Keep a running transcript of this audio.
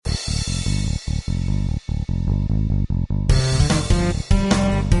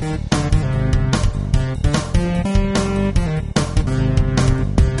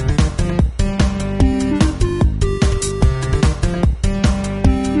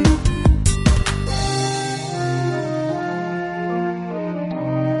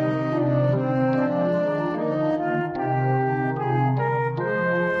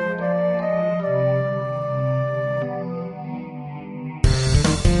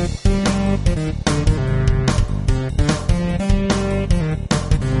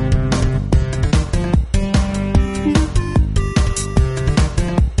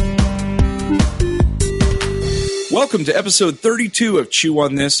welcome to episode 32 of Chew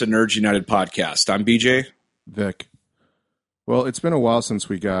on This, a Nerds United podcast. I'm BJ. Vic. Well, it's been a while since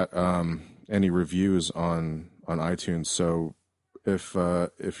we got any reviews on iTunes, so if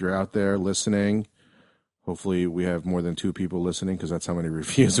you're out there listening, hopefully we have more than 2 people listening because that's how many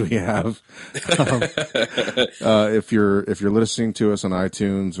reviews we have. If you're listening to us on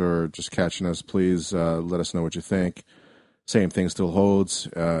iTunes or just catching us, please let us know what you think. Same thing still holds.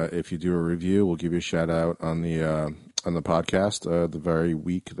 If you do a review, we'll give you a shout out on the podcast the very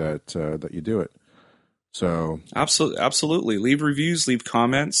week that you do it. So absolutely, leave reviews, leave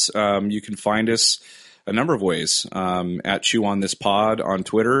comments. You can find us a number of ways at Chew on This Pod on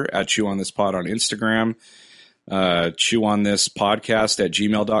Twitter, at Chew on This Pod on Instagram, Chew on This Podcast at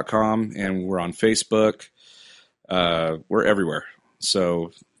gmail.com, and we're on Facebook. We're everywhere.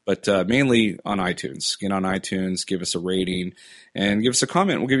 So. But mainly on iTunes. Get on iTunes, give us a rating, and give us a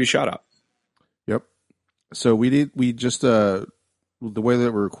comment. We'll give you a shout out. Yep. So we just the way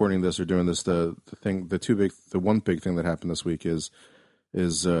that we're recording this or doing this, the one big thing that happened this week is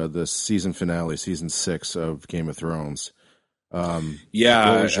the season finale, season 6 of Game of Thrones. What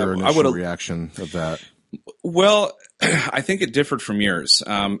was your initial reaction of that? Well, I think it differed from yours.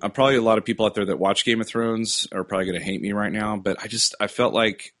 Probably a lot of people out there that watch Game of Thrones are probably going to hate me right now, but I felt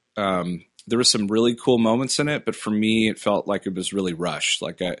like there were some really cool moments in it, but for me, it felt like it was really rushed.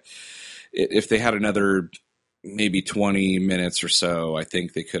 Like if they had another maybe 20 minutes or so, I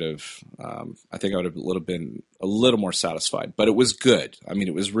think they could have. I think I would have been a little more satisfied. But it was good. I mean,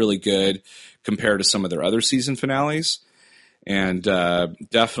 it was really good compared to some of their other season finales. And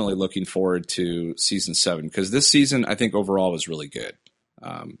definitely looking forward to season 7 because this season I think overall was really good.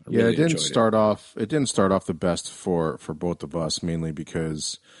 It didn't start off the best for both of us, mainly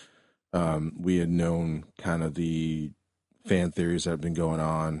because we had known kind of the fan theories that have been going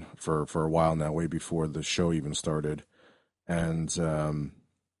on for a while now, way before the show even started. And so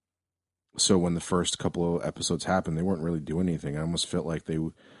when the first couple of episodes happened, they weren't really doing anything. I almost felt like they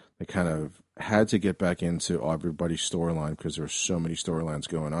kind of had to get back into everybody's storyline because there were so many storylines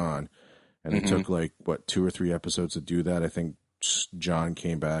going on. And it took 2 or 3 episodes to do that. I think John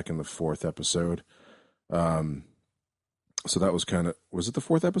came back in the 4th episode. So that was was it the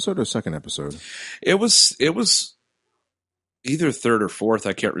 4th episode or 2nd episode? It was either 3rd or 4th.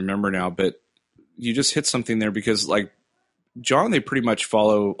 I can't remember now, but you just hit something there because like John, they pretty much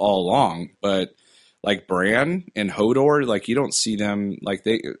follow all along, but like Bran and Hodor, like you don't see them, like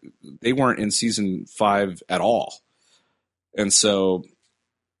they weren't in season 5 at all. And so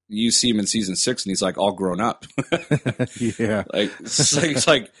you see him in season 6 and he's like all grown up. Yeah. It's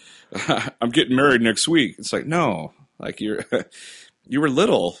like I'm getting married next week. It's like, no, like you were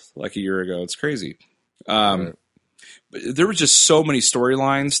little like a year ago. It's crazy. Right. But there were just so many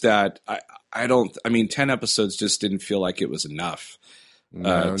storylines that 10 episodes just didn't feel like it was enough.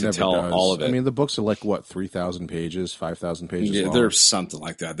 To tell all of it. I mean, the books are like, 3,000 pages, 5,000 pages long? They're something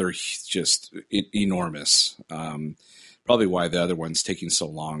like that. They're just enormous. Probably why the other one's taking so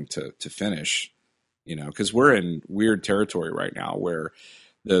long to finish, because we're in weird territory right now where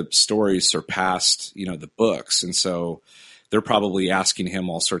the stories surpassed, the books. And so they're probably asking him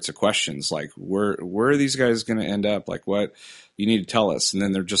all sorts of questions like, where are these guys going to end up? Like, what you need to tell us? And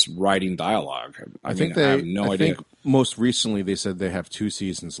then they're just writing dialogue. I have no idea. I think most recently they said they have 2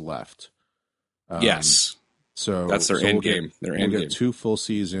 seasons left. Yes. So that's their end game. Their end game. 2 full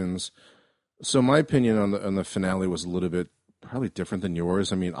seasons. So my opinion on the finale was a little bit probably different than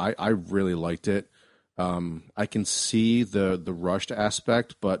yours. I mean, I really liked it. I can see the rushed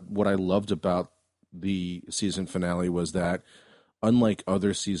aspect, but what I loved about the season finale was that unlike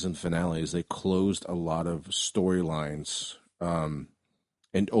other season finales, they closed a lot of storylines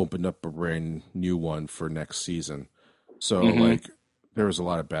and opened up a brand new one for next season. So there was a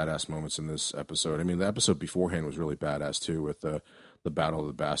lot of badass moments in this episode. I mean, the episode beforehand was really badass too, with the Battle of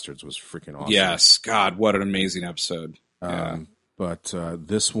the Bastards was freaking awesome. Yes, God, what an amazing episode. But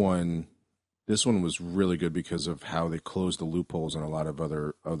this one was really good because of how they closed the loopholes in a lot of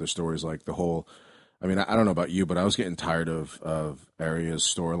other stories, like the whole. I mean, I don't know about you, but I was getting tired of Arya's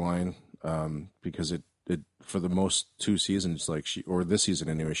storyline because it for the most 2 seasons, this season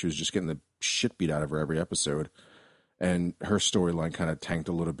anyway, she was just getting the shit beat out of her every episode, and her storyline kind of tanked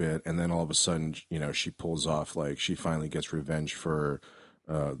a little bit, and then all of a sudden, she pulls off, like, she finally gets revenge for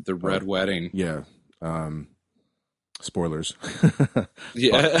the Red Wedding. Yeah. Spoilers.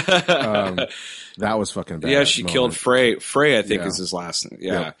 Yeah. But, that was fucking bad. Yeah, she killed Frey. Frey, I think, is his last name.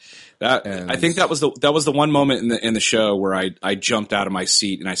 Yeah. Yep. I think that was the one moment in the show where I jumped out of my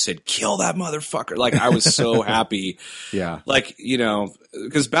seat and I said, "Kill that motherfucker!" Like, I was so happy. Yeah. Like,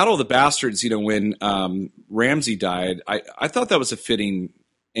 because Battle of the Bastards, when Ramsay died, I thought that was a fitting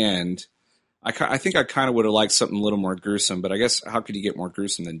end. I think I kind of would have liked something a little more gruesome, but I guess how could you get more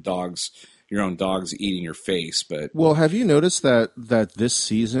gruesome than your own dogs eating your face? But well, have you noticed that this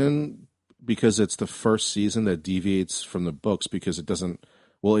season, because it's the first season that deviates from the books, because it doesn't.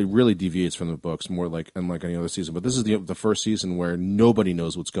 Well, it really deviates from the books more unlike any other season. But this is the first season where nobody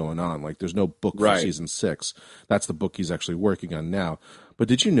knows what's going on. Like, there's no book for season 6. That's the book he's actually working on now. But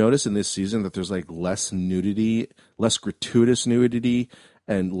did you notice in this season that there's like less nudity, less gratuitous nudity,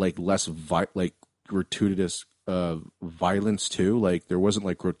 and like less gratuitous violence too? Like, there wasn't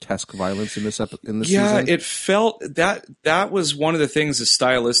like grotesque violence in this season. Yeah, it felt that was one of the things that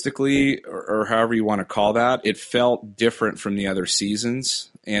stylistically, or however you want to call that, it felt different from the other seasons.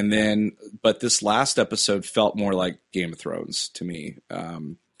 And then, but this last episode felt more like Game of Thrones to me.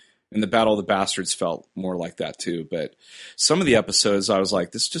 And the Battle of the Bastards felt more like that too. But some of the episodes, I was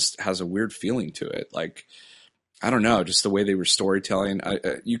like, this just has a weird feeling to it. Like, I don't know, just the way they were storytelling.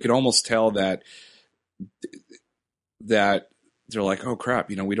 You could almost tell that they're like, oh crap,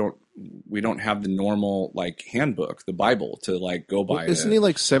 we don't have the normal like handbook, the Bible to like go by. Isn't he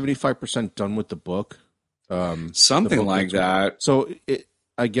like 75% done with the book? Something the book like that. So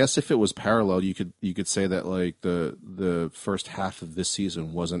I guess if it was parallel, you could say that like the first half of this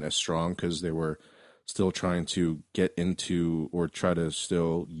season wasn't as strong because they were still trying to get into or try to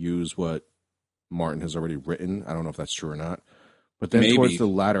still use what Martin has already written. I don't know if that's true or not. But then towards the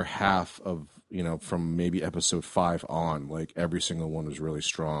latter half of, from maybe episode 5 on, like every single one was really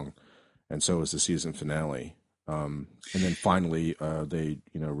strong. And so was the season finale. And then finally, they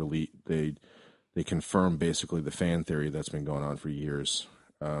confirm basically the fan theory that's been going on for years.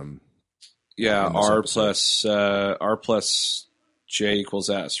 R plus J equals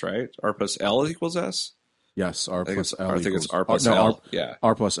S, right? R plus L equals S? Yes, R plus L. I think it's R plus L.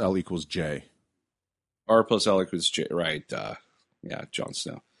 R plus L equals J. R plus L equals J, right? Yeah, Jon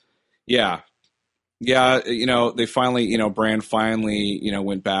Snow. Yeah. They finally, Bran finally,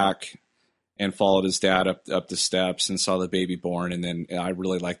 went back and followed his dad up the steps and saw the baby born. And then I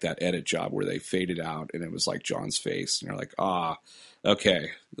really liked that edit job where they faded out and it was like Jon's face. And you're like,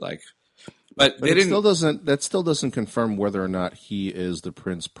 okay. Like, but they didn't. That still doesn't confirm whether or not he is the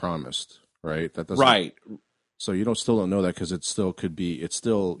prince promised, right? That doesn't. Right. So you still don't know that because it still could be. It's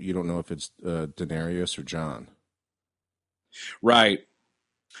still, you don't know if it's Daenerys or Jon. Right.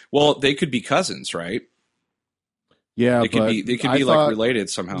 Well, they could be cousins, right? Yeah, they could be like related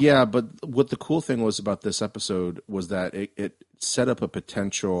somehow. Yeah, but what the cool thing was about this episode was that it set up a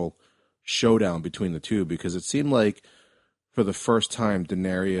potential showdown between the two, because it seemed like for the first time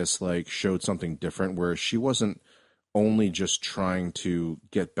Daenerys like showed something different, where she wasn't only just trying to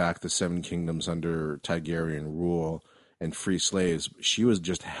get back the Seven Kingdoms under Targaryen rule and free slaves. She was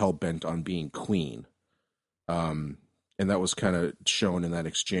just hell-bent on being queen. And that was kind of shown in that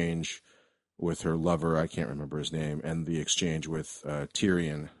exchange with her lover, I can't remember his name, and the exchange with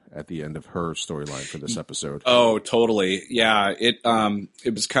Tyrion at the end of her storyline for this episode. Oh, totally. Yeah,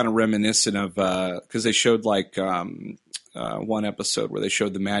 it was kind of reminiscent of, because they showed like one episode where they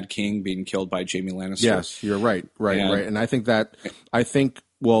showed the Mad King being killed by Jaime Lannister. Yes, you're right. And I think that's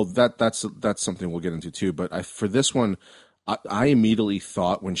something we'll get into too. But for this one, I immediately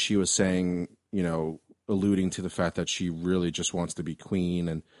thought when she was saying, alluding to the fact that she really just wants to be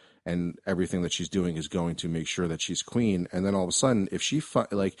queen and everything that she's doing is going to make sure that she's queen. And then all of a sudden, if she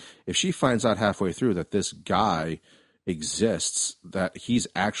finds out halfway through that this guy exists, that he's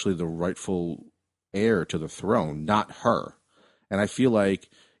actually the rightful heir to the throne, not her. And I feel like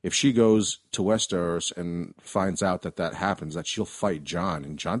if she goes to Westeros and finds out that happens, that she'll fight Jon,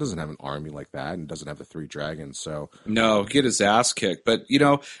 and Jon doesn't have an army like that and doesn't have the 3 dragons. So no, get his ass kicked. But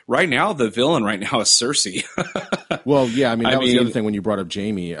right now the villain right now is Cersei. Well, yeah, I mean the other thing when you brought up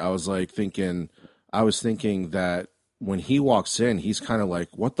Jaime. I was thinking that when he walks in, he's kind of like,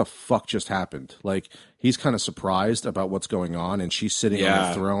 what the fuck just happened? Like, he's kind of surprised about what's going on, and she's sitting on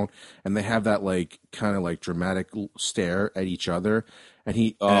the throne, and they have that like kind of like dramatic stare at each other.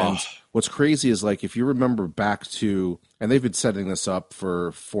 And and what's crazy is, like, if you remember back to, and they've been setting this up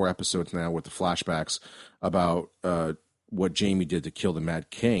for 4 episodes now with the flashbacks about what Jaime did to kill the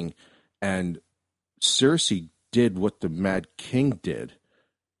Mad King, and Cersei did what the Mad King did,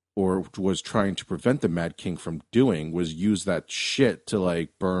 or was trying to prevent the Mad King from doing, was use that shit to like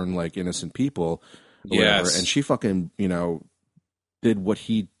burn like innocent people. or whatever, and she fucking, did what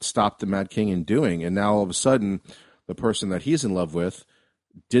he stopped the Mad King in doing, and now all of a sudden, the person that he's in love with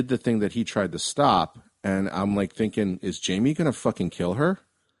did the thing that he tried to stop, and I'm like thinking, is Jaime gonna fucking kill her?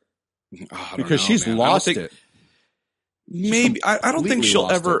 Because she's lost it. Maybe I don't think she'll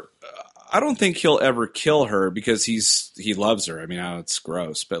ever. I don't think he'll ever kill her because he loves her. I mean, it's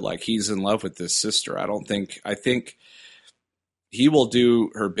gross, but like he's in love with this sister. I think he will do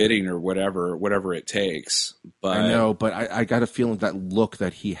her bidding or whatever it takes. But I know, but I got a feeling that look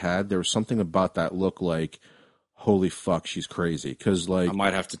that he had, there was something about that look like, holy fuck, she's crazy. Because like I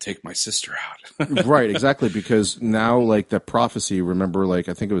might have to take my sister out. Right, exactly. Because now, like the prophecy, remember, like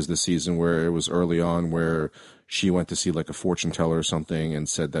I think it was this season where it was early on where she went to see like a fortune teller or something and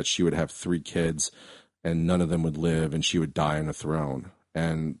said that she would have 3 kids and none of them would live and she would die on a throne.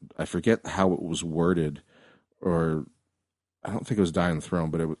 And I forget how it was worded, or I don't think it was die on the throne,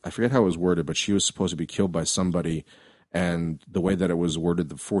 but I forget how it was worded, but she was supposed to be killed by somebody. And the way that it was worded,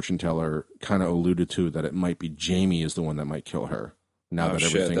 the fortune teller kind of alluded to that it might be Jaime is the one that might kill her now that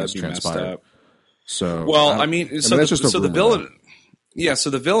everything has transpired. So, well, the villain, so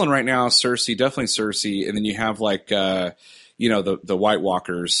the villain right now is Cersei, definitely Cersei. And then you have like, the White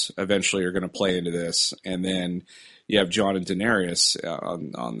Walkers eventually are going to play into this. And then you have Jon and Daenerys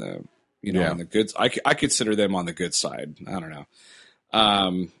on the, on the good. I consider them on the good side. I don't know.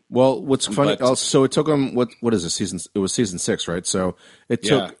 Well, what's funny? So it took them. What is it? It was season 6, right? So it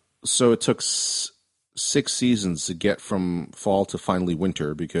took 6 seasons to get from fall to finally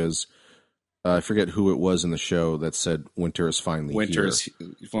winter because I forget who it was in the show that said winter is finally here.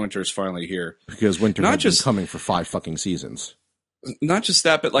 Winter is finally here because winter had been coming for 5 fucking seasons. Not just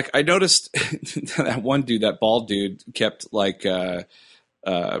that, but like I noticed that one dude, that bald dude, kept like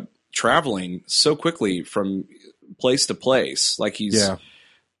traveling so quickly from place to place, like he's. Yeah.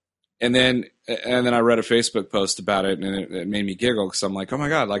 And then I read a Facebook post about it, and it made me giggle because I'm like, oh my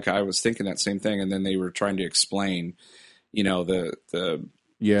god, like I was thinking that same thing. And then they were trying to explain, the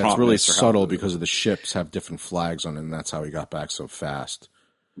it's really subtle because of the ships have different flags on it, and that's how he got back so fast.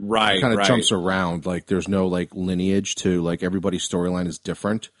 Right, it kind of jumps around. Like there's no like lineage to like everybody's storyline is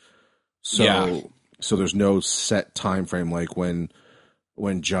different. So there's no set time frame. Like when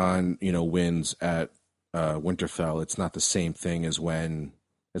Jon wins at Winterfell, it's not the same thing as when.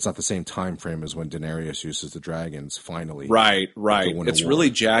 It's not the same time frame as when Daenerys uses the dragons finally. Right. It's really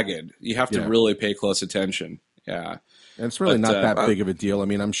jagged. You have to really pay close attention. Yeah. And it's really not that big of a deal. I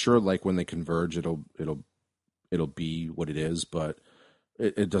mean, I'm sure like when they converge it'll be what it is, but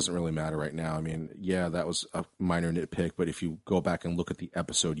it doesn't really matter right now. I mean, that was a minor nitpick, but if you go back and look at the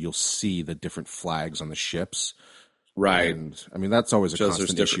episode, you'll see the different flags on the ships. Right. And I mean, that's always a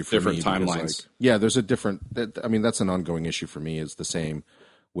constant issue for me. Different timelines. There's a different I mean, that's an ongoing issue for me. It's the same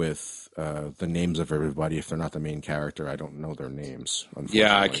with the names of everybody. If they're not the main character, I don't know their names.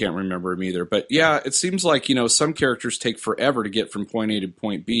 Yeah, I can't remember them either. But yeah, it seems like, some characters take forever to get from point A to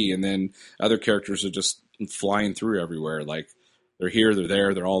point B, and then other characters are just flying through everywhere. Like, they're here, they're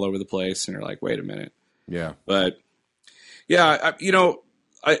there, they're all over the place, and you're like, wait a minute. Yeah. But, yeah,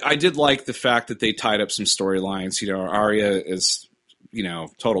 I did like the fact that they tied up some storylines. Arya is,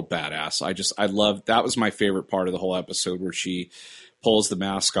 total badass. I love, that was my favorite part of the whole episode where she pulls the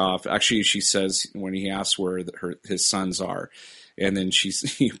mask off. Actually, she says when he asks where his sons are, and then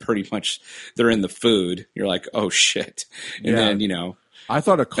she's pretty much they're in the food. You're like, oh shit! And then I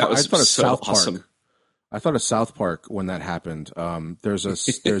thought of South Park. Awesome. I thought of South Park when that happened. There's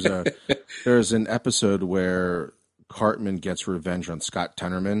an episode where Cartman gets revenge on Scott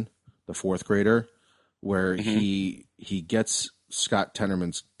Tenorman, the 4th grader, where he gets Scott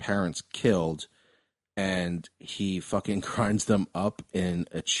Tenorman's parents killed. And he fucking grinds them up in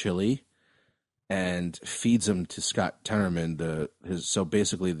a chili and feeds them to Scott Tenorman. So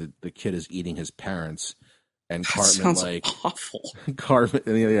basically, the kid is eating his parents, and Cartman like awful.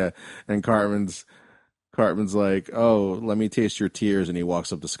 Cartman, and Cartman's like, "Oh, let me taste your tears," and he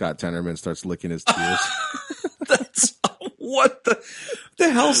walks up to Scott Tenorman and starts licking his tears. That's what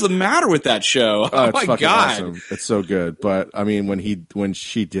the hell's the matter with that show? Oh my god, awesome. It's so good. But I mean, when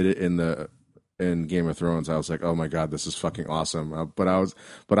she did it in Game of Thrones, I was like, oh my god, this is fucking awesome. But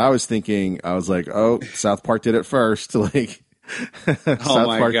I was thinking, I was like, oh, South Park did it first. Like, South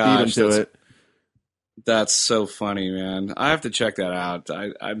Park beat him to it. That's so funny, man. I have to check that out.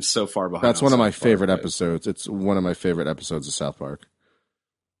 I'm so far behind. That's one of my favorite episodes. It's one of my favorite episodes of South Park.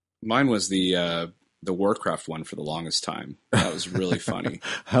 Mine was the Warcraft one for the longest time. That was really funny.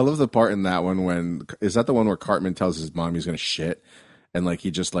 I love the part in that one is that the one where Cartman tells his mom he's going to shit? And like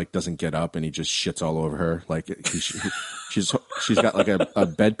he just like doesn't get up and he just shits all over her. Like she's got like a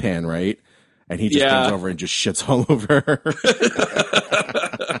bedpan, right? and he just comes over and just shits all over her.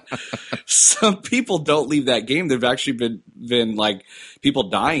 Some people don't leave that game. There've actually been like people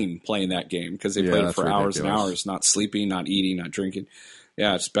dying playing that game because they played it for hours and hours, not sleeping, not eating, not drinking.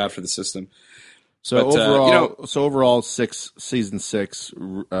 Yeah, it's bad for the system. So overall, season 6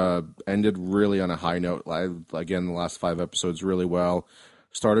 ended really on a high note. Again, the last 5 episodes really well.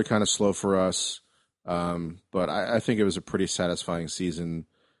 Started kind of slow for us, but I think it was a pretty satisfying season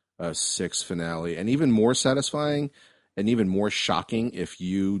 6 finale, and even more satisfying and even more shocking if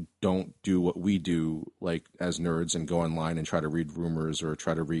you don't do what we do, like as nerds, and go online and try to read rumors or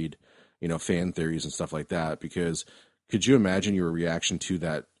try to read, fan theories and stuff like that. Because could you imagine your reaction to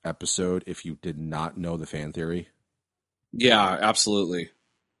that episode if you did not know the fan theory? Yeah, absolutely.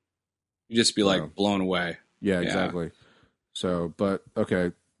 You just be like blown away. Yeah, exactly. So, but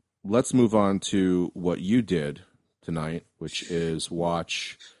okay, let's move on to what you did tonight, which is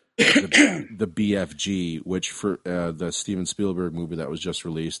watch the BFG, which for the Steven Spielberg movie that was just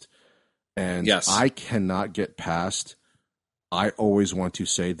released. And yes, I cannot get past, I always want to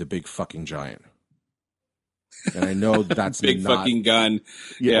say, the big fucking giant. And I know that's big not, fucking gun.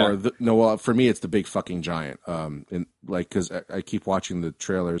 Yeah. Well, for me, it's the big fucking giant. And like, because I keep watching the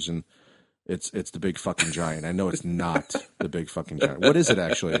trailers and it's the big fucking giant. I know it's not the big fucking giant. What is it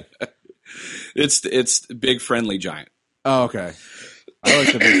actually? It's big friendly giant. Oh, okay.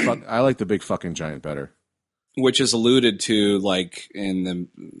 I like the big fucking giant better. Which is alluded to like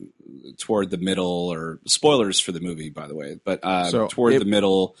toward the middle, or spoilers for the movie, by the way, but toward the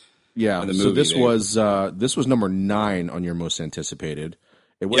middle. Yeah. The movie, so this was number 9 on your most anticipated.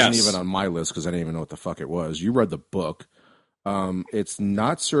 It wasn't even on my list because I didn't even know what the fuck it was. You read the book. It's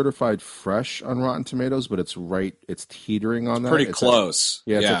not certified fresh on Rotten Tomatoes, but it's teetering on that. Pretty close.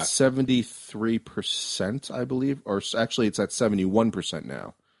 It's at 73%, I believe, or actually it's at 71%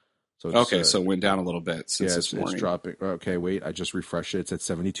 now. So so it went down a little bit since this morning. It's dropping. Okay, wait, I just refreshed it. It's at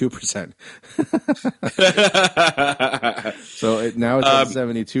 72%. So now it's at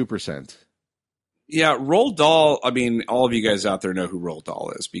 72%. Yeah, Roald Dahl, I mean, all of you guys out there know who Roald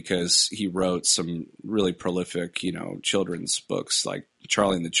Dahl is because he wrote some really prolific, children's books like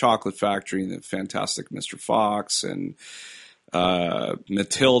Charlie and the Chocolate Factory and the Fantastic Mr. Fox and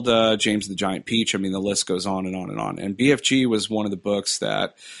Matilda, James the Giant Peach. I mean, the list goes on and on and on. And BFG was one of the books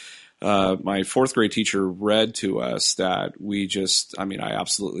that my 4th grade teacher read to us that I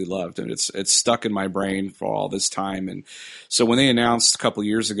absolutely loved. And it's stuck in my brain for all this time. And so when they announced a couple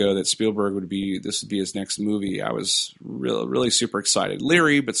years ago that Spielberg would be his next movie, I was really, really super excited.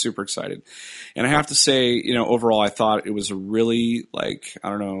 Leery, but super excited. And I have to say, overall, I thought it was a really,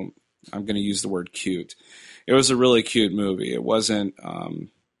 I'm going to use the word cute. It was a really cute movie. It wasn't,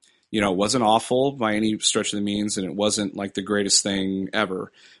 it wasn't awful by any stretch of the means, and it wasn't like the greatest thing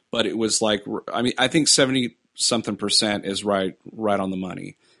ever. But it was I think 70-something% is right on the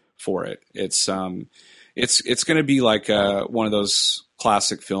money for it. It's going to be like one of those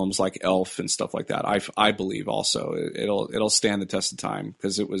classic films like Elf and stuff like that. I believe also it'll stand the test of time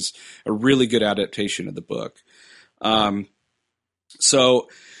because it was a really good adaptation of the book. So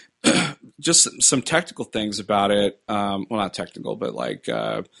just some technical things about it. Well, not technical, but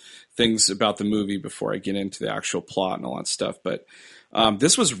things about the movie before I get into the actual plot and all that stuff. But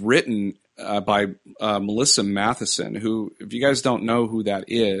this was written by Melissa Matheson, who, if you guys don't know who that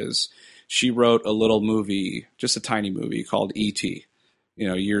is, she wrote a little movie, just a tiny movie called E.T.,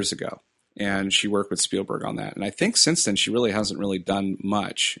 years ago. And she worked with Spielberg on that. And I think since then she really hasn't really done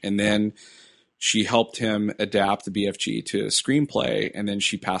much. And then she helped him adapt the BFG to a screenplay, and then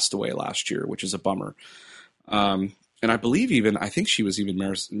she passed away last year, which is a bummer. And I think she was even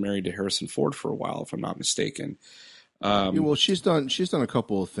married to Harrison Ford for a while, if I'm not mistaken. Well, she's done a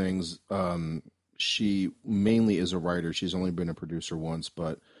couple of things. She mainly is a writer. She's only been a producer once,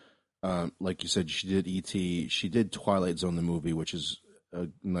 but like you said, she did E.T. She did Twilight Zone, the movie, which is a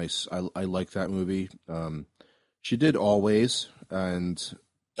nice. I like that movie. She did Always, and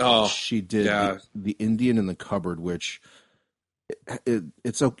she did the Indian in the Cupboard, which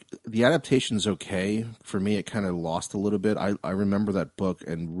it's okay. The adaptation's okay. For me, it kind of lost a little bit. I remember that book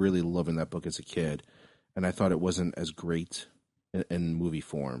and really loving that book as a kid. And I thought it wasn't as great in movie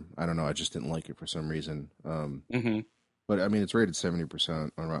form. I don't know. I just didn't like it for some reason. But I mean, it's rated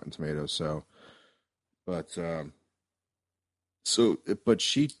 70% on Rotten Tomatoes. But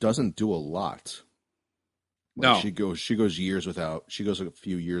she doesn't do a lot. No, she goes years without. She goes a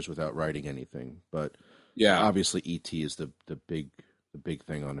few years without writing anything. But obviously, E.T. is the big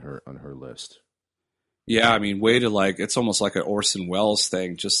thing on her list. Yeah, I mean, it's almost like an Orson Welles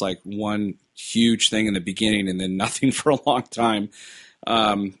thing, just like one huge thing in the beginning and then nothing for a long time.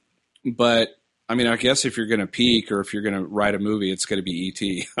 But I mean, I guess if you're going to peak or if you're going to write a movie, it's going to be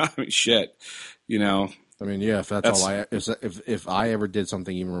E.T. I mean, shit, you know. I mean, yeah, if that's all if I ever did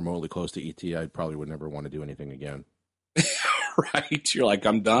something even remotely close to E.T., I probably would never want to do anything again. Right. You're like,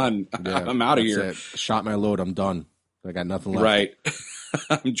 I'm done. Yeah, I'm out of here. It. Shot my load. I'm done. I got nothing left. Right.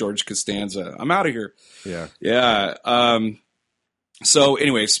 I'm George Costanza. I'm out of here. Yeah. Yeah. So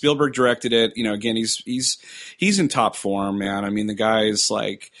anyway, Spielberg directed it. You know, again, he's in top form, man. I mean, the guy is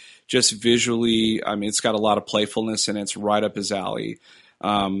like just visually. I mean, it's got a lot of playfulness and it's right up his alley.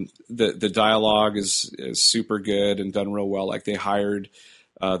 The dialogue is super good and done real well. Like they hired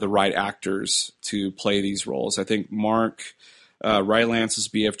the right actors to play these roles. I think Mark Rylance is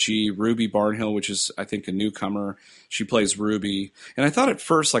BFG, Ruby Barnhill, which is I think a newcomer. She plays Ruby, and I thought at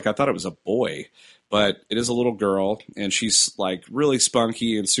first I thought it was a boy, but it is a little girl, and she's like really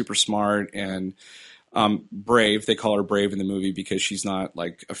spunky and super smart and brave. They call her brave in the movie because she's not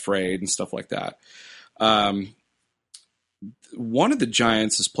like afraid and stuff like that. One of the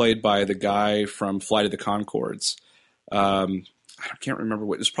giants is played by the guy from Flight of the Conchords. I can't remember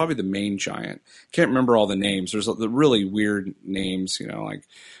what. It's probably the main giant. Can't remember all the names. There's the really weird names, you know, like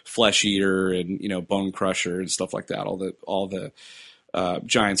Flesh Eater and Bone Crusher and stuff like that. All the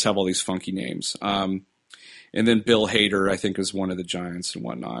giants have all these funky names. And then Bill Hader, I think, is one of the giants and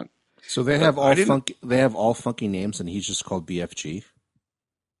whatnot. So they have all funky. They have all funky names, and he's just called BFG.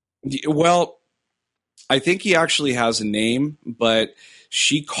 Well, I think he actually has a name, but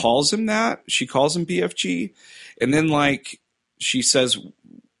she calls him that. She calls him BFG, and then like. She says,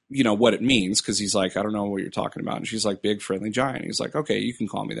 what it means, because he's like, I don't know what you're talking about. And she's like, big, friendly giant. He's like, okay, you can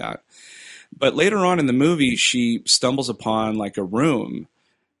call me that. But later on in the movie, she stumbles upon like a room,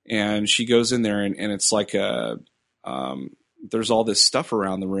 and she goes in there, and it's like there's all this stuff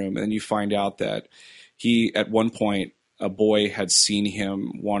around the room. And you find out that he, at one point, a boy had seen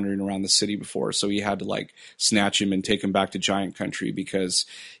him wandering around the city before. So he had to like snatch him and take him back to giant country because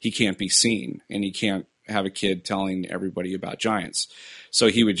he can't be seen and he can't have a kid telling everybody about giants. So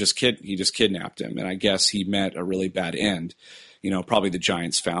he just kidnapped him. And I guess he met a really bad end. Probably the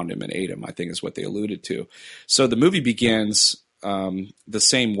giants found him and ate him, I think is what they alluded to. So the movie begins the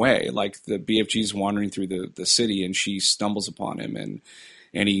same way, like the BFG's wandering through the city and she stumbles upon him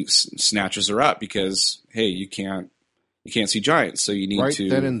and he snatches her up because, hey, you can't see giants. So you need right to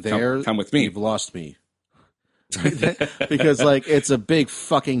then and there, come with me. You've lost me. Because like it's a big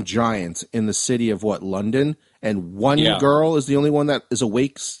fucking giant in the city of London, and one girl is the only one that is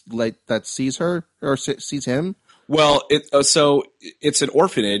awake, like that sees her or sees him. Well, so it's an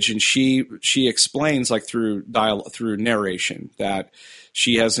orphanage, and she explains like through narration that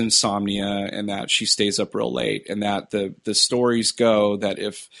she has insomnia and that she stays up real late, and that the stories go that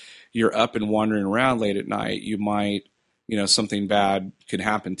if you're up and wandering around late at night, you might. Something bad could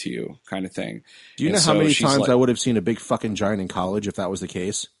happen to you, kind of thing. Do you know how many times I would have seen a big fucking giant in college if that was the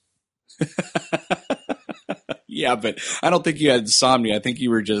case? Yeah, but I don't think you had insomnia. I think you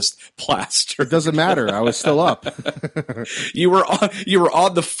were just plastered. It doesn't matter. I was still up. You were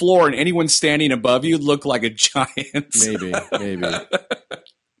on the floor, and anyone standing above you looked like a giant. Maybe.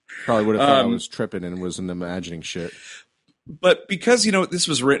 Probably would have thought I was tripping and wasn't imagining shit. But because this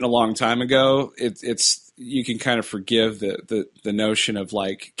was written a long time ago, it's you can kind of forgive the notion of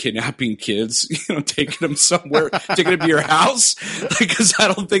like kidnapping kids, taking them somewhere, taking them to your house, because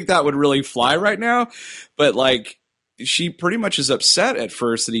I don't think that would really fly right now. But like, she pretty much is upset at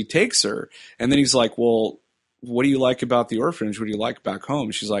first that he takes her, and then he's like, "Well, what do you like about the orphanage? What do you like back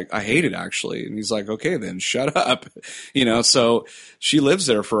home?" She's like, "I hate it, actually." And he's like, "Okay, then shut up." So she lives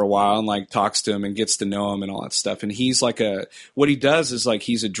there for a while and like talks to him and gets to know him and all that stuff. And he's like what he does is like,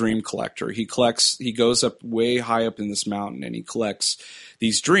 he's a dream collector. He goes up way high up in this mountain and he collects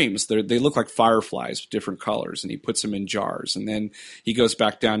these dreams. They look like fireflies with different colors, and he puts them in jars. And then he goes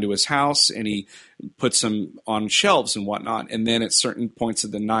back down to his house and he puts them on shelves and whatnot. And then at certain points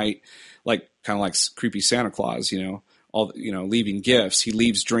of the night, like kind of like creepy Santa Claus, leaving gifts, he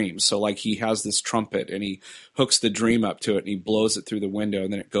leaves dreams. So like he has this trumpet and he hooks the dream up to it and he blows it through the window,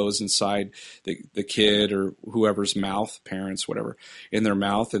 and then it goes inside the kid or whoever's mouth, parents, whatever, in their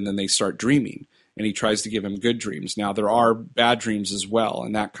mouth, and then they start dreaming. And he tries to give him good dreams. Now there are bad dreams as well,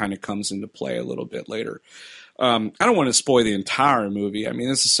 and that kind of comes into play a little bit later. I don't want to spoil the entire movie. I mean,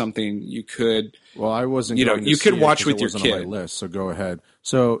 this is something you could. Well, I wasn't. You could watch with your kid. On my list, so go ahead.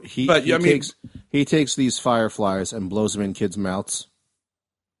 So he takes these fireflies and blows them in kids' mouths.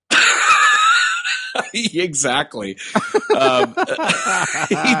 Exactly. He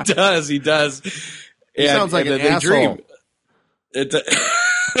does. He sounds like an asshole.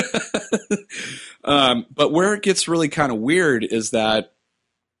 But where it gets really kind of weird is that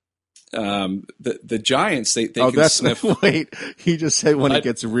the giants, they can sniff. Wait, he just said when it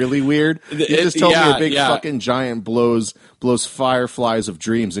gets really weird. You just told me a big fucking giant blows fireflies of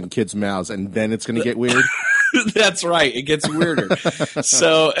dreams in kids' mouths, and then it's going to get weird. That's right. It gets weirder.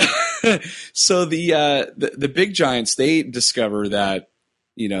 So the big giants, they discover that,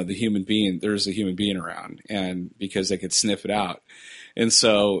 there's a human being around, and because they could sniff it out. And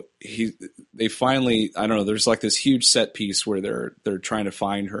so they finally, I don't know, there's like this huge set piece where they're trying to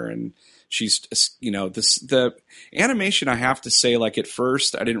find her, and she's, the animation, I have to say, like at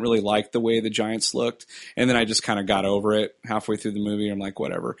first I didn't really like the way the giants looked, and then I just kind of got over it halfway through the movie. I'm like,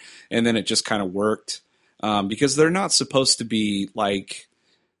 whatever. And then it just kind of worked, because they're not supposed to be like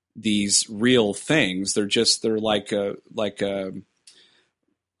these real things. They're like a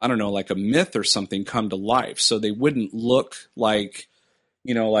I don't know, like a myth or something come to life. So they wouldn't look like,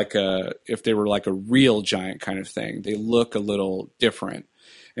 if they were like a real giant kind of thing. They look a little different.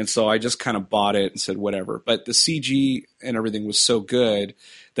 And so I just kind of bought it and said, whatever. But the CG and everything was so good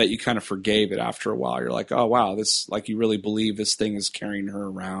that you kind of forgave it after a while. You're like, oh, wow, this, like, you really believe this thing is carrying her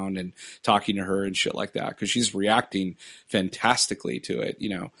around and talking to her and shit like that, because she's reacting fantastically to it,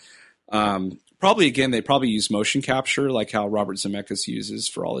 Probably, again, they probably use motion capture like how Robert Zemeckis uses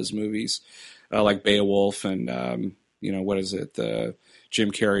for all his movies, like Beowulf and, what is it, the Jim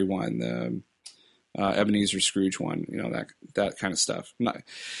Carrey one, the Ebenezer Scrooge one, that kind of stuff.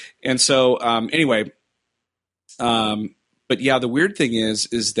 And so anyway, but yeah, the weird thing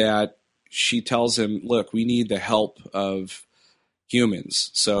is that she tells him, look, we need the help of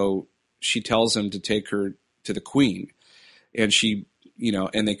humans. So she tells him to take her to the queen, and she,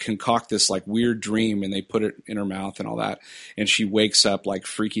 and they concoct this like weird dream, and they put it in her mouth and all that. And she wakes up like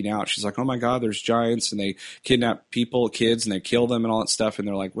freaking out. She's like, oh my God, there's giants, and they kidnap kids, and they kill them and all that stuff. And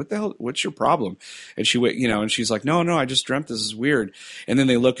they're like, what the hell? What's your problem? And and she's like, no, I just dreamt this is weird. And then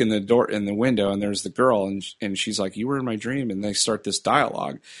they look in the window, and there's the girl, and she's like, you were in my dream. And they start this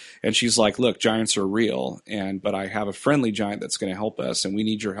dialogue, and she's like, look, giants are real, but I have a friendly giant that's going to help us, and we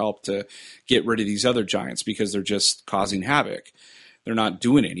need your help to get rid of these other giants because they're just causing havoc. They're not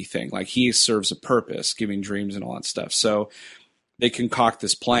doing anything. Like, he serves a purpose, giving dreams and all that stuff. So they concoct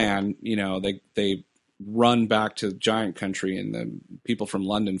this plan. They run back to giant country, and the people from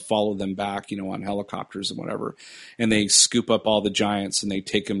London follow them back, on helicopters and whatever. And they scoop up all the giants, and they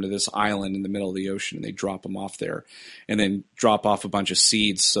take them to this island in the middle of the ocean, and they drop them off there, and then drop off a bunch of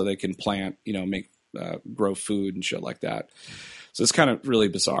seeds so they can plant, grow food and shit like that. So it's kind of really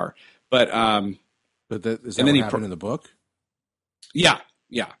bizarre. But is that what happened in the book? Yeah.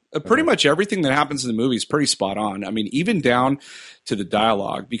 Pretty much everything that happens in the movie is pretty spot on. I mean, even down to the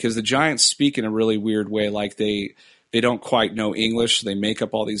dialogue, because the giants speak in a really weird way. Like they don't quite know English. So they make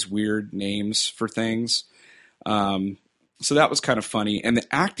up all these weird names for things. So that was kind of funny. And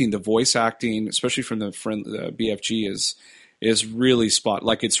the voice acting, especially from the BFG is really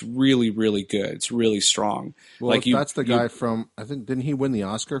it's really, really good. It's really strong. Well, like that's the guy from, I think, didn't he win the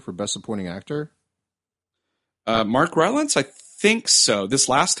Oscar for Best Supporting Actor? Mark Rylance, I think so. This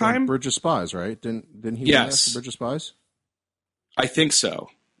last time, Bridge of Spies, right? Didn't he? Yes, win Bridge of Spies. I think so.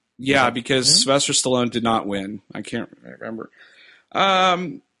 Yeah, because Sylvester Stallone did not win. I can't remember.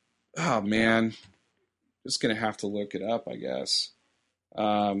 Oh man, just gonna have to look it up, I guess.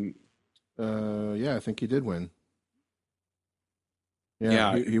 Yeah, I think he did win.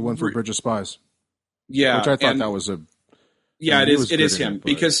 Yeah, he won for Bridge of Spies. Yeah, which I thought that was a. Yeah, it is him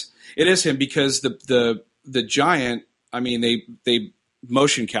because the giant. I mean, they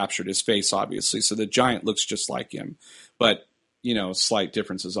motion captured his face, obviously, so the giant looks just like him, but slight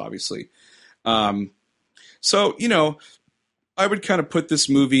differences, obviously. So I would kind of put this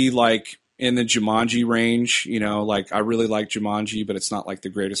movie like in the Jumanji range. Like I really like Jumanji, but it's not like the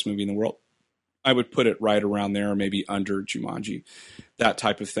greatest movie in the world. I would put it right around there, or maybe under Jumanji, that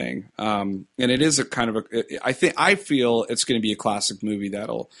type of thing. And it is a kind of I feel it's going to be a classic movie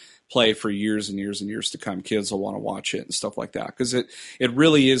that'll play for years and years and years to come. Kids will want to watch it and stuff like that, because it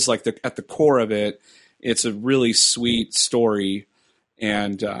really is like at the core of it, it's a really sweet story.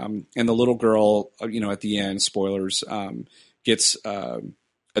 And the little girl, at the end, spoilers, gets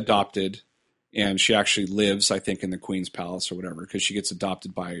adopted, and she actually lives, I think, in the Queen's Palace or whatever, because she gets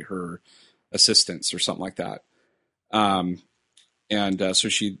adopted by her assistants or something like that. So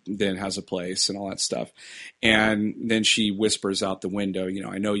she then has a place and all that stuff. And then she whispers out the window,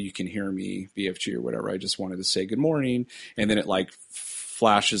 I know you can hear me, BFG or whatever. I just wanted to say good morning. And then it like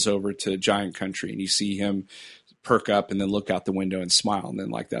flashes over to giant country, and you see him perk up and then look out the window and smile. And then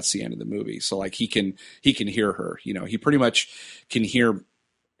like, that's the end of the movie. So like he can hear her, he pretty much can hear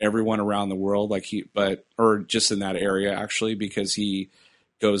everyone around the world, or just in that area actually, because he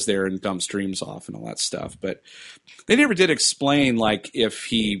goes there and dumps dreams off and all that stuff. But they never did explain, like, if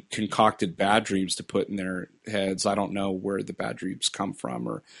he concocted bad dreams to put in their heads. I don't know where the bad dreams come from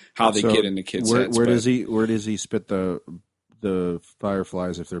or how they get into kids' heads. Where does he spit the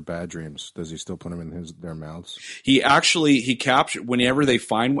fireflies if they're bad dreams? Does he still put them in their mouths? He captured whenever they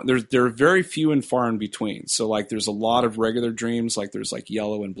find one. There are very few and far in between. So like there's a lot of regular dreams, like there's like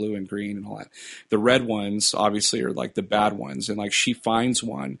yellow and blue and green and all that. The red ones obviously are like the bad ones, and like she finds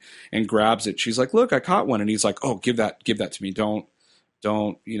one and grabs it. She's like, "Look, I caught one," and he's like, "Oh, give that to me. Don't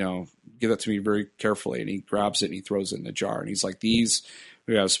give that to me very carefully." And he grabs it and he throws it in the jar, and he's like, "These."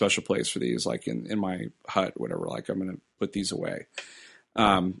 We have a special place for these, like in my hut, whatever. Like I'm going to put these away.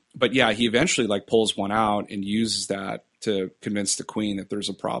 But yeah, he eventually like pulls one out and uses that to convince the queen that there's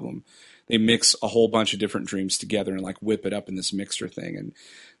a problem. They mix a whole bunch of different dreams together and like whip it up in this mixer thing and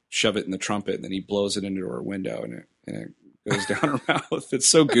shove it in the trumpet. And then he blows it into her window and it goes down her mouth. It's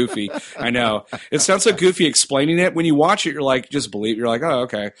so goofy. I know it sounds so goofy explaining it. When you watch it, you're like, just believe. You're like, oh,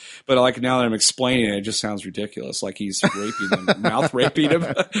 okay. But like now that I'm explaining it, it just sounds ridiculous. Like he's raping them, mouth raping him.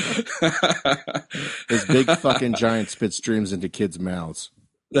 This big fucking giant spits dreams into kids' mouths.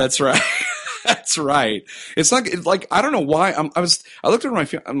 That's right. That's right. It's like I don't know why. I looked over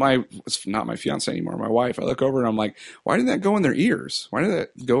it's not my fiance anymore, my wife. I look over and I'm like, why didn't that go in their ears? Why did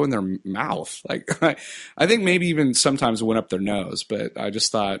that go in their mouth? Like I think maybe even sometimes it went up their nose, but I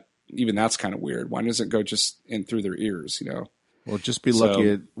just thought even that's kind of weird. Why doesn't it go just in through their ears? Well, just be lucky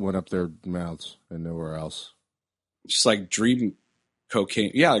it went up their mouths and nowhere else. Just like dream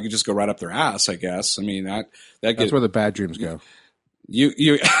cocaine. Yeah, it could just go right up their ass, I guess. I mean that's where the bad dreams go.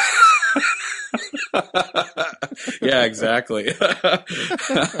 You yeah, exactly.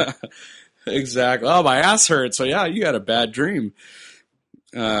 Exactly. Oh, my ass hurts. So yeah, you had a bad dream.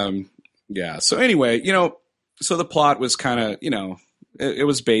 Yeah. So anyway, so the plot was kind of, it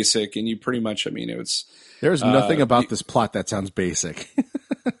was basic, and you pretty much, it was. There's nothing about this plot that sounds basic.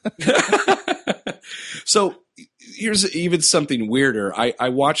 So here's even something weirder. I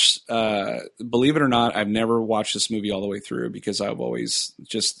watched, believe it or not, I've never watched this movie all the way through because I've always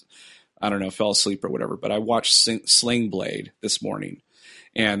just, I don't know, fell asleep or whatever. But I watched Sling Blade this morning,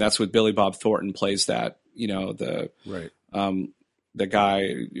 and that's with Billy Bob Thornton plays that, the guy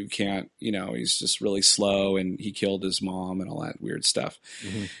who can't, he's just really slow and he killed his mom and all that weird stuff.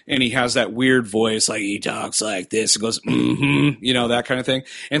 Mm-hmm. And he has that weird voice, like he talks like this and goes, mm-hmm, that kind of thing.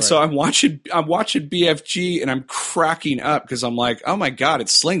 And so I'm watching BFG and I'm cracking up because I'm like, oh my God,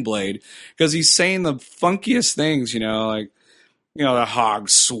 it's Sling Blade. Because he's saying the funkiest things, like, the hog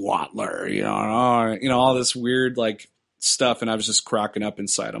swattler, all this weird like stuff. And I was just cracking up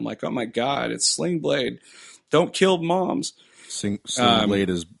inside. I'm like, oh my God, it's Sling Blade. Don't kill moms. Sling Blade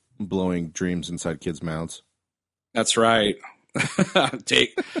is blowing dreams inside kids' mouths. That's right.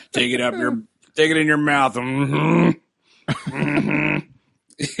 Take it in your mouth. Mm-hmm. Mm-hmm.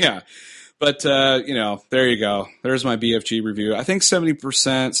 Yeah. But, there you go. There's my BFG review. I think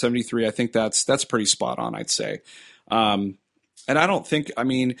 70%, 73. I think that's pretty spot on, I'd say. And I don't think,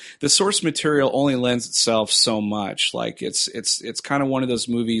 the source material only lends itself so much. Like it's kind of one of those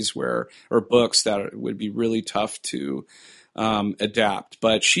movies or books that would be really tough to adapt,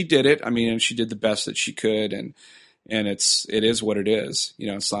 but she did it. And she did the best that she could, and it is what it is.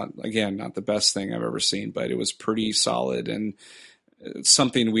 It's not the best thing I've ever seen, but it was pretty solid, and it's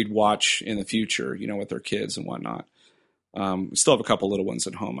something we'd watch in the future, with their kids and whatnot. We still have a couple little ones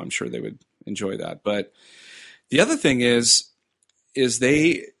at home. I'm sure they would enjoy that. But the other thing is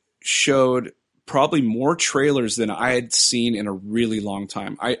they showed probably more trailers than I had seen in a really long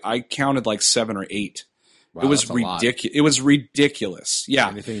time. I counted like 7 or 8. Wow, it was ridiculous. It was ridiculous. Yeah.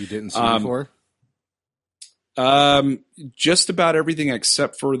 Anything you didn't see before? Just about everything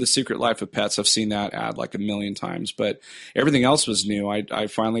except for The Secret Life of Pets. I've seen that ad like a million times, but everything else was new. I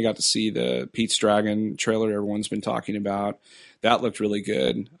finally got to see the Pete's Dragon trailer everyone's been talking about. That looked really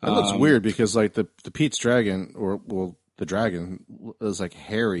good. It looks weird because like the Pete's Dragon the dragon is like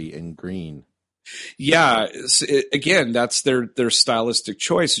hairy and green. Yeah, again, that's their stylistic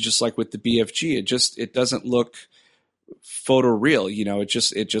choice. Just like with the BFG, it doesn't look photoreal.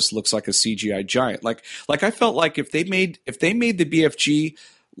 It just looks like a CGI giant. Like I felt like if they made the BFG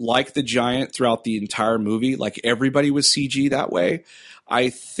like the giant throughout the entire movie, like everybody was CG that way, I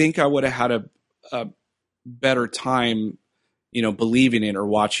think I would have had a better time, believing it or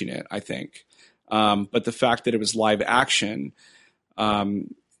watching it. I think, but the fact that it was live action.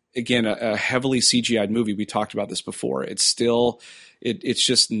 Again, a heavily CGI'd movie. We talked about this before. It's still, it's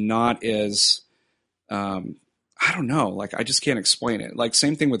just not as, I don't know. Like, I just can't explain it. Like,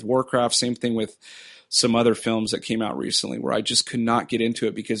 same thing with Warcraft. Same thing with some other films that came out recently where I just could not get into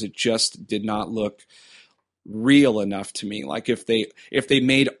it because it just did not look real enough to me. Like if they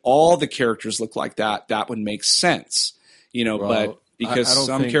made all the characters look like that, that would make sense, well, but because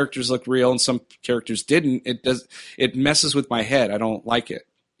some characters look real and some characters didn't, it messes with my head. I don't like it.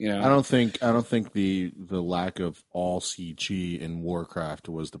 I don't think the lack of all CG in Warcraft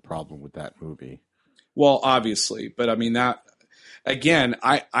was the problem with that movie. Well, obviously, but I mean that again,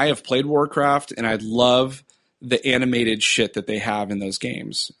 I have played Warcraft and I love the animated shit that they have in those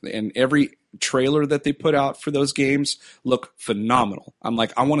games. And every trailer that they put out for those games look phenomenal. I'm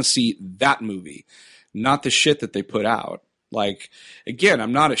like, I want to see that movie, not the shit that they put out. Like, again,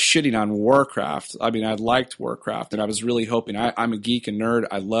 I'm not shitting on Warcraft. I mean, I liked Warcraft, and I was really hoping. I'm a geek and nerd.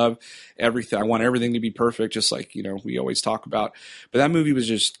 I love everything. I want everything to be perfect, just like, we always talk about. But that movie was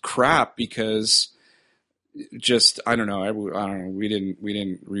just crap because I don't know. We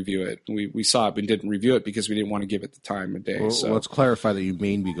didn't review it. We saw it, but didn't review it because we didn't want to give it the time of day. Well, so let's clarify that you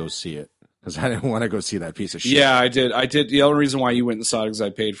made me go see it. Because I didn't want to go see that piece of shit. Yeah, I did. The only reason why you went and saw it is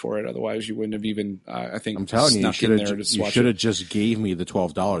I paid for it. Otherwise, you wouldn't have even. I think I'm telling you, you should have just gave me the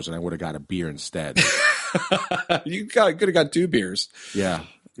 $12, and I would have got a beer instead. You could have got 2 beers. Yeah.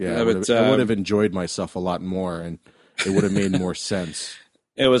 I would have enjoyed myself a lot more, and it would have made more sense.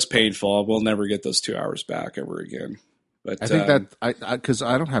 It was painful. We'll never get those 2 hours back ever again. But I think because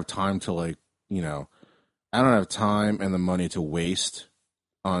I don't have time to I don't have time and the money to waste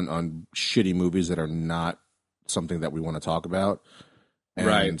on shitty movies that are not something that we want to talk about. And,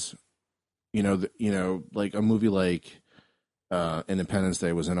 right. Like a movie like Independence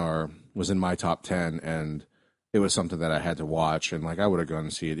Day was in my top 10, and it was something that I had to watch, and I would have gone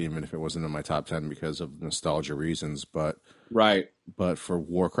and see it even if it wasn't in my top 10 because of nostalgia reasons. But right. But for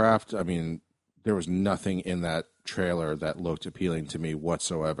Warcraft, I mean, there was nothing in that trailer that looked appealing to me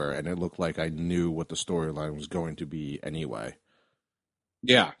whatsoever, and it looked like I knew what the storyline was going to be anyway.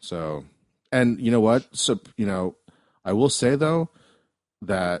 Yeah. So, and you know what? So, I will say though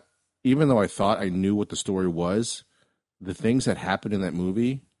that even though I thought I knew what the story was, the things that happened in that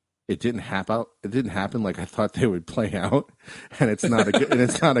movie, it didn't happen. It didn't happen like I thought they would play out, and it's not a good. And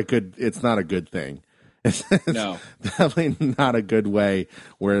it's not a good thing. It's no, definitely not a good way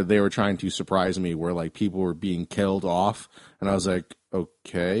where they were trying to surprise me, where people were being killed off, and I was like,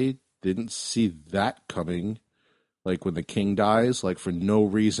 okay, didn't see that coming. When the king dies, for no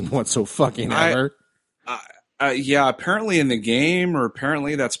reason whatsoever. Yeah, apparently in the game, or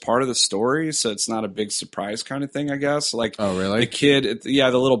apparently that's part of the story, so it's not a big surprise kind of thing, I guess. Oh, really? The kid, the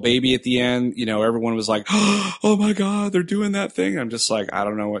little baby at the end, everyone was like, oh my God, they're doing that thing. I'm just like, I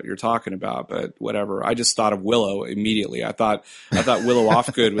don't know what you're talking about, but whatever. I just thought of Willow immediately. I thought Willow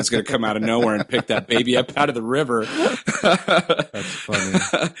Offgood was going to come out of nowhere and pick that baby up out of the river. That's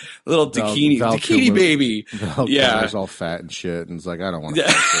funny. Little Dakini baby. Val Kilmer's all fat and shit, and it's like, I don't want to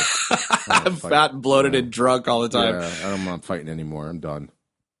fight this. Fat and bloated and drunk all the time. Yeah, I'm not fighting anymore. I'm done.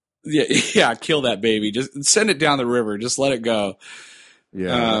 Yeah, kill that baby. Just send it down the river. Just let it go.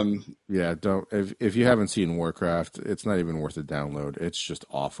 Yeah, Don't. If you haven't seen Warcraft, it's not even worth a download. It's just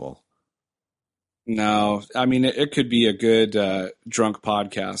awful. No, I mean it could be a good drunk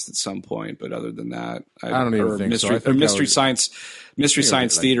podcast at some point, but other than that, I don't even think mystery, so. Mystery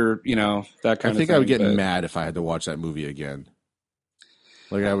Science Theater. That kind of thing. I think I would get mad if I had to watch that movie again.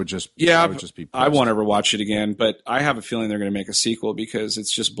 I would just be pissed. I won't ever watch it again, but I have a feeling they're going to make a sequel because it's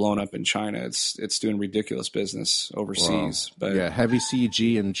just blown up in China. It's doing ridiculous business overseas. Well, but heavy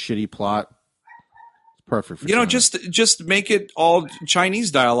CG and shitty plot. It's perfect for China. Just make it all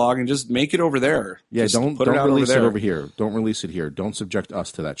Chinese dialogue and just make it over there. Yeah, just don't release it over here. Don't release it here. Don't subject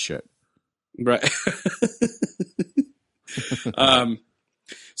us to that shit. Right.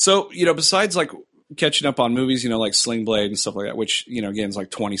 So, besides catching up on movies, like Sling Blade and stuff like that, which, again, is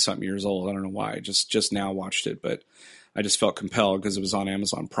 20-something years old. I don't know why. I just now watched it, but I just felt compelled because it was on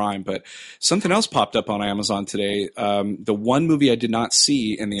Amazon Prime. But something else popped up on Amazon today. The one movie I did not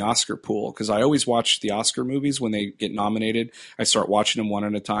see in the Oscar pool, because I always watch the Oscar movies when they get nominated. I start watching them one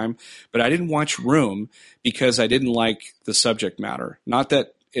at a time. But I didn't watch Room because I didn't like the subject matter. Not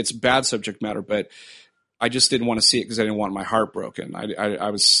that it's bad subject matter, but I just didn't want to see it because I didn't want my heart broken.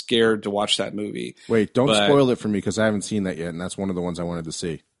 I was scared to watch that movie. Wait, don't spoil it for me because I haven't seen that yet, and that's one of the ones I wanted to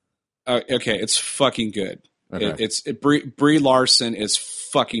see. Okay, it's fucking good. Okay. Brie Larson is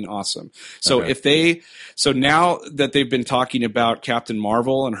fucking awesome. So so now that they've been talking about Captain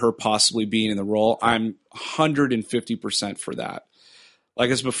Marvel and her possibly being in the role, I'm 150% for that.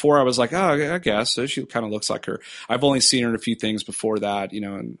 As before, I was like, oh, I guess she kind of looks like her. I've only seen her in a few things before that,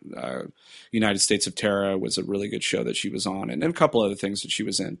 and United States of Terra was a really good show that she was on, and a couple other things that she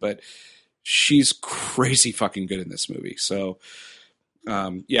was in. But she's crazy fucking good in this movie. So,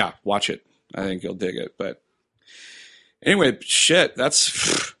 yeah, watch it. I think you'll dig it. But anyway, shit,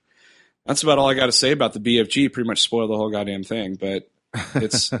 that's about all I got to say about the BFG. Pretty much spoiled the whole goddamn thing, but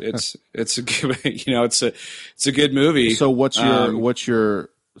it's a good, you know, it's a good movie. So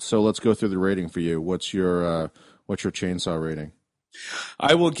so let's go through the rating for you. What's your chainsaw rating?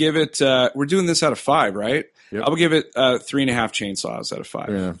 I will give it, we're doing this out of 5, right? Yep. I will give it 3.5 chainsaws out of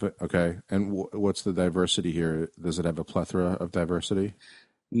 5. Okay. And what's the diversity here? Does it have a plethora of diversity?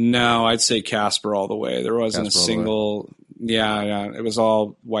 No, I'd say Casper all the way. There wasn't a single, yeah, it was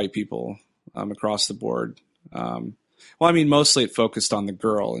all white people across the board. Well, I mean, mostly it focused on the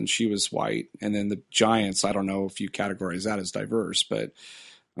girl, and she was white. And then the giants, I don't know if you categorize that as diverse, but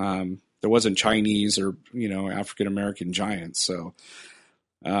there wasn't Chinese or, you know, African-American giants. So,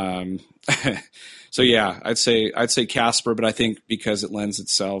 so yeah, I'd say Casper, but I think because it lends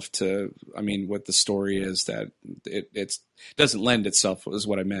itself to, I mean, what the story is, that it doesn't lend itself, is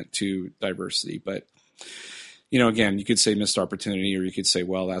what I meant, to diversity. But, you know, again, you could say missed opportunity, or you could say,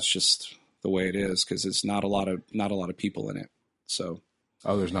 well, that's just the way it is, because it's not a lot of people in it. So,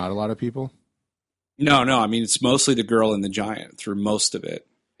 oh, there's not a lot of people? No. I mean, it's mostly the girl and the giant through most of it.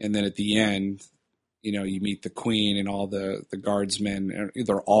 And then at the end, you know, you meet the queen and all the guardsmen.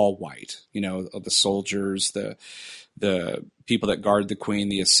 They're all white, you know, the soldiers, the people that guard the queen,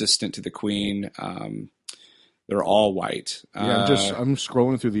 the assistant to the queen. They're all white. Yeah, I'm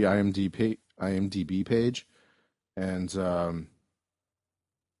scrolling through the IMDb page, and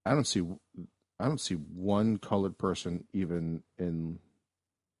I don't see one colored person even in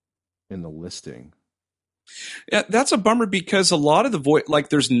the listing. Yeah, that's a bummer, because a lot of the like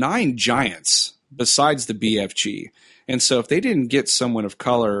there's 9 giants besides the BFG. And so if they didn't get someone of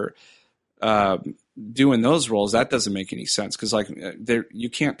color doing those roles, that doesn't make any sense. Cause like you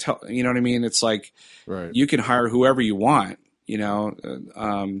can't tell, you know what I mean? It's like, right. You can hire whoever you want, you know?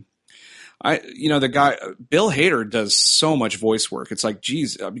 The guy, Bill Hader, does so much voice work. It's like,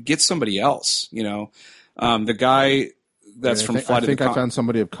 geez, get somebody else, you know? The guy that's from Flight of the I found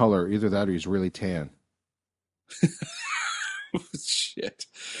somebody of color. Either that or he's really tan. Shit.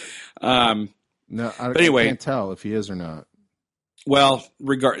 No, but anyway, I can't tell if he is or not. Well,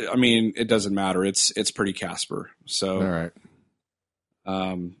 I mean, it doesn't matter. It's pretty Casper. So, all right.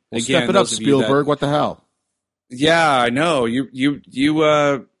 Again, step it up, Spielberg. What the hell? Yeah, I know. You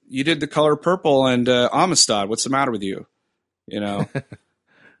did The Color Purple and Amistad. What's the matter with you? You know.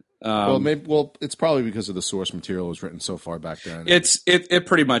 Well, it's probably because of the source material was written so far back then. It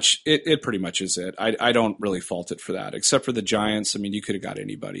pretty much is it. I don't really fault it for that, except for the giants. I mean, you could have got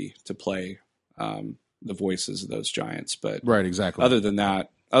anybody to play the voices of those giants, but right, exactly. Other than that,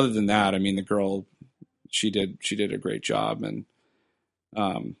 I mean, the girl, she did a great job, and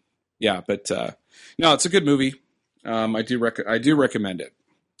yeah, but no, it's a good movie. I do recommend it.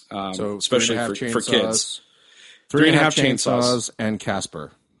 So especially for kids. 3.5 chainsaws and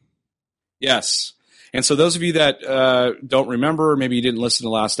Casper. Yes. And so those of you that don't remember, or maybe you didn't listen to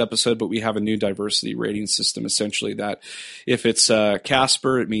the last episode, but we have a new diversity rating system, essentially, that if it's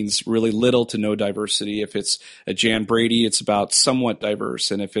Casper, it means really little to no diversity. If it's a Jan Brady, it's about somewhat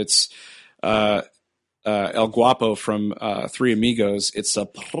diverse. And if it's El Guapo from Three Amigos, it's a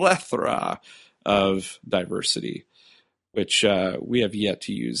plethora of diversity, which we have yet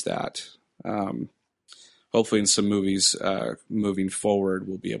to use that. Hopefully in some movies moving forward,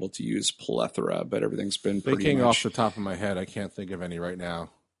 we'll be able to use plethora, but everything's been pretty much... off the top of my head, I can't think of any right now.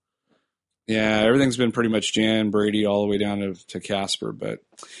 Yeah, everything's been pretty much Jan Brady all the way down to Casper, but,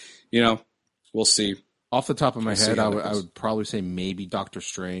 you know, we'll see. Off the top of my head, I would probably say maybe Doctor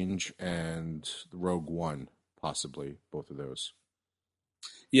Strange and Rogue One, possibly, both of those.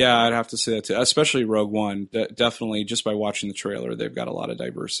 Yeah, I'd have to say that too, especially Rogue One. Definitely, just by watching the trailer, they've got a lot of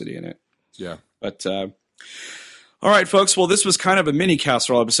diversity in it. Yeah. But... all right, folks. Well, this was kind of a mini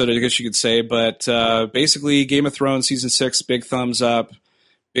casserole episode, I guess you could say. But basically, Game of Thrones Season 6, big thumbs up,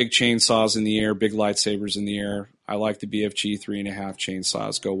 big chainsaws in the air, big lightsabers in the air. I like the BFG 3.5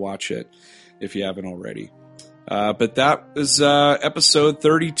 chainsaws. Go watch it if you haven't already. But that was episode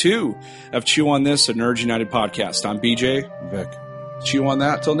 32 of Chew on This, a Nerds United podcast. I'm BJ. Vic. Chew on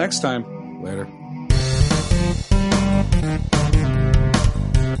that. Till next time. Later.